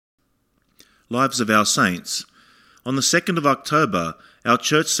Lives of our Saints. On the 2nd of October, our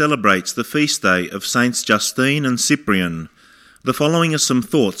church celebrates the feast day of Saints Justine and Cyprian. The following are some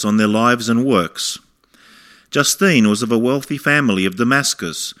thoughts on their lives and works. Justine was of a wealthy family of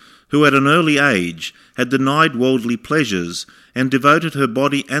Damascus, who at an early age had denied worldly pleasures and devoted her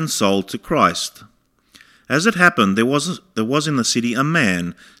body and soul to Christ. As it happened, there was in the city a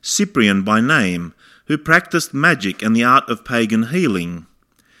man, Cyprian by name, who practiced magic and the art of pagan healing.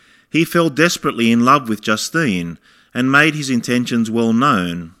 He fell desperately in love with Justine and made his intentions well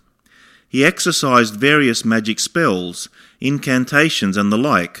known. He exercised various magic spells, incantations and the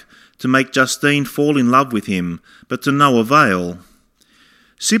like, to make Justine fall in love with him, but to no avail.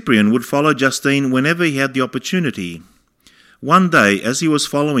 Cyprian would follow Justine whenever he had the opportunity. One day, as he was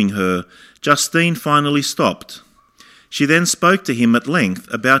following her, Justine finally stopped. She then spoke to him at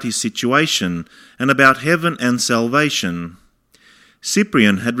length about his situation and about heaven and salvation.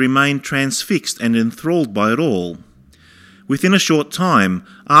 Cyprian had remained transfixed and enthralled by it all. Within a short time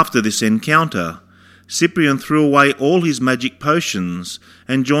after this encounter, Cyprian threw away all his magic potions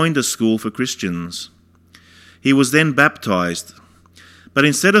and joined a school for Christians. He was then baptized. But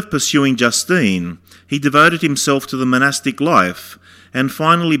instead of pursuing Justine, he devoted himself to the monastic life and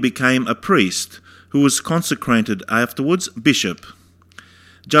finally became a priest, who was consecrated afterwards bishop.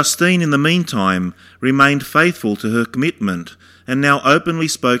 Justine, in the meantime, remained faithful to her commitment and now openly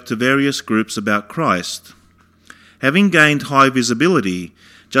spoke to various groups about Christ. Having gained high visibility,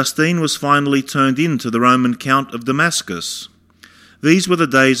 Justine was finally turned in to the Roman Count of Damascus. These were the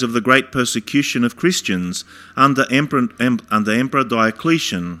days of the great persecution of Christians under Emperor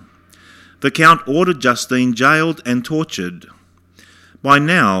Diocletian. The Count ordered Justine jailed and tortured. By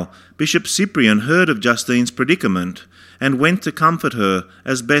now, Bishop Cyprian heard of Justine's predicament and went to comfort her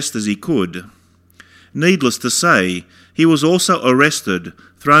as best as he could. Needless to say, he was also arrested,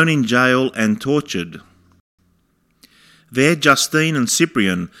 thrown in jail and tortured. There Justine and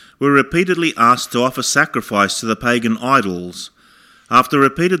Cyprian were repeatedly asked to offer sacrifice to the pagan idols. After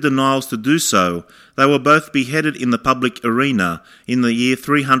repeated denials to do so, they were both beheaded in the public arena in the year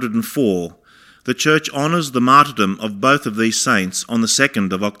 304. The Church honours the martyrdom of both of these saints on the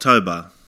 2nd of October.